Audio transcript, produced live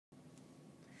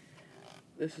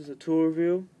This is a tool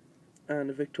review on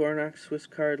the Victorinox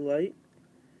swisscard Lite.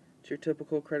 It's your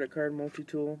typical credit card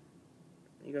multi-tool.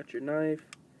 You got your knife,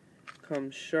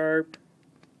 comes sharp.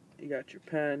 You got your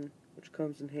pen, which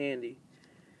comes in handy.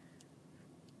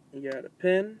 You got a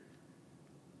pin,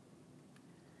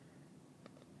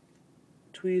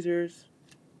 tweezers,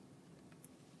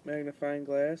 magnifying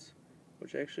glass,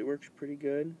 which actually works pretty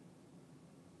good.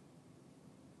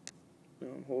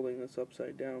 I'm holding this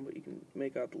upside down, but you can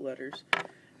make out the letters.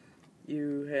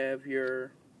 You have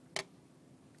your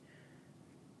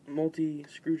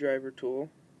multi-screwdriver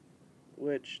tool,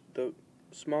 which the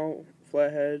small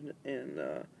flathead and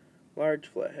large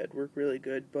flathead work really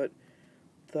good, but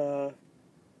the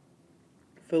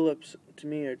Phillips, to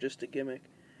me, are just a gimmick.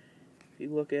 If you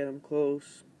look at them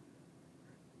close,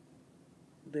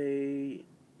 they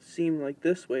seem like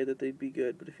this way that they'd be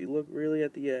good, but if you look really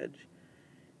at the edge,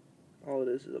 all it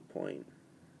is a point.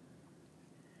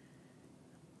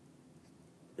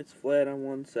 It's flat on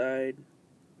one side.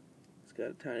 It's got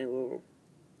a tiny little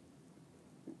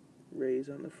raise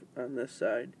on this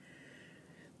side.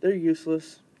 They're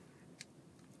useless.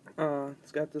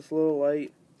 It's got this little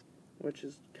light, which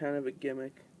is kind of a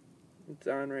gimmick. It's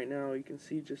on right now. You can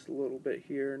see just a little bit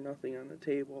here, nothing on the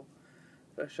table.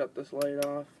 If I shut this light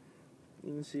off,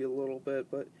 you can see a little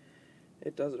bit, but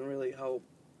it doesn't really help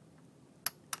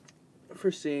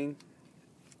for seeing.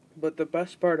 But the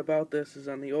best part about this is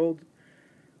on the old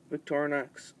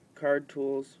Victorinox card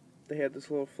tools, they had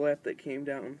this little flap that came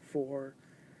down for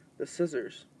the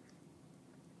scissors,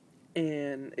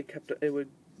 and it would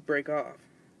break off.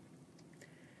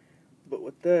 But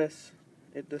with this,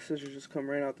 the scissors just come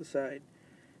right out the side,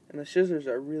 and the scissors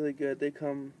are really good. They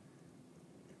come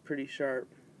pretty sharp.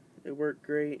 They work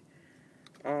great.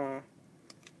 All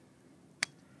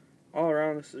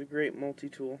around, this is a great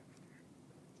multi-tool.